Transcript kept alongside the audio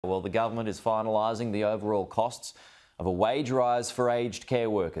Well, the government is finalising the overall costs of a wage rise for aged care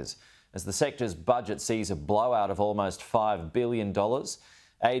workers. As the sector's budget sees a blowout of almost $5 billion,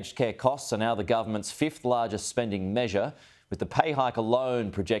 aged care costs are now the government's fifth largest spending measure, with the pay hike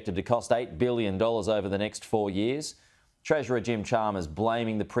alone projected to cost $8 billion over the next 4 years. Treasurer Jim Chalmers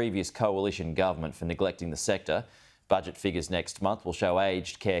blaming the previous coalition government for neglecting the sector. Budget figures next month will show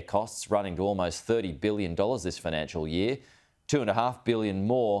aged care costs running to almost $30 billion this financial year, $2.5 billion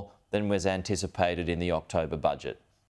more than was anticipated in the October budget.